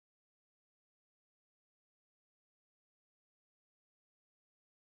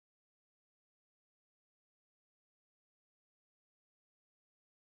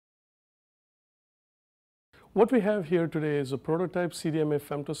What we have here today is a prototype CDMA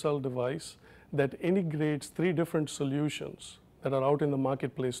femtocell device that integrates 3 different solutions that are out in the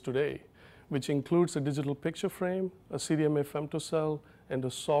marketplace today, which includes a digital picture frame, a CDMA femtocell, and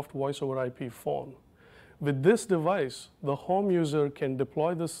a soft voice over IP phone. With this device, the home user can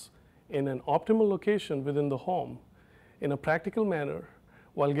deploy this in an optimal location within the home in a practical manner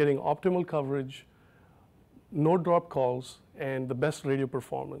while getting optimal coverage, no drop calls, and the best radio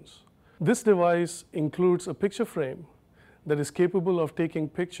performance. This device includes a picture frame that is capable of taking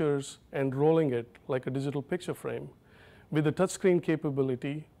pictures and rolling it like a digital picture frame with a touchscreen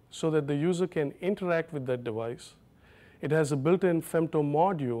capability so that the user can interact with that device. It has a built-in femto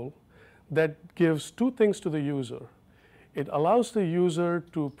module that gives 2 things to the user. It allows the user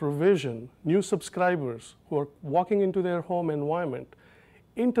to provision new subscribers who are walking into their home environment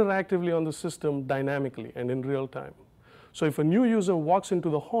interactively on the system dynamically and in real time. So if a new user walks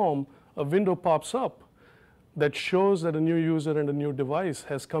into the home, a window pops up that shows that a new user and a new device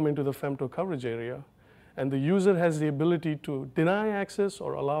has come into the femto coverage area, and the user has the ability to deny access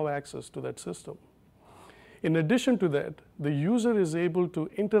or allow access to that system. In addition to that, the user is able to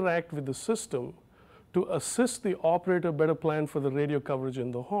interact with the system to assist the operator better plan for the radio coverage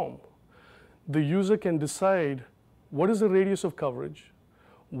in the home. The user can decide what is the radius of coverage,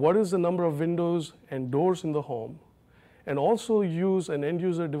 what is the number of windows and doors in the home, and also use an end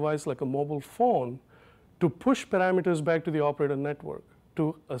user device like a mobile phone to push parameters back to the operator network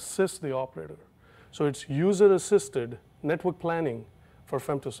to assist the operator. So it's user assisted network planning for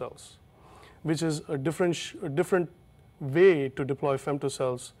femtocells, which is a different way to deploy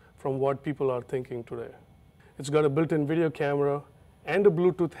femtocells from what people are thinking today. It's got a built-in video camera and a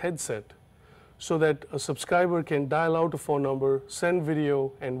Bluetooth headset so that a subscriber can dial out a phone number, send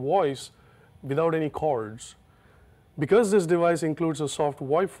video and voice without any cords. Because this device includes a soft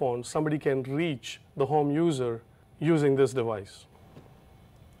VoIP phone, somebody can reach the home user using this device.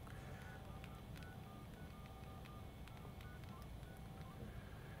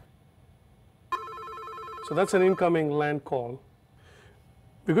 So that's an incoming LAN call.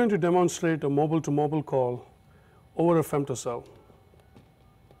 We're going to demonstrate a mobile-to-mobile call over a femtocell.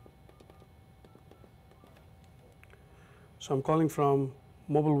 So I'm calling from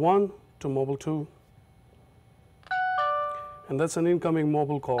mobile 1 to mobile 2. And that's an incoming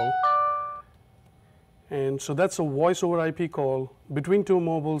mobile call. And so that's a voice over IP call between 2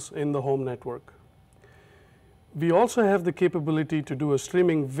 mobiles in the home network. We also have the capability to do a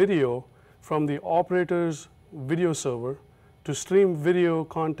streaming video from the operator's video server to stream video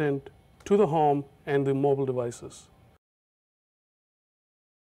content to the home and the mobile devices.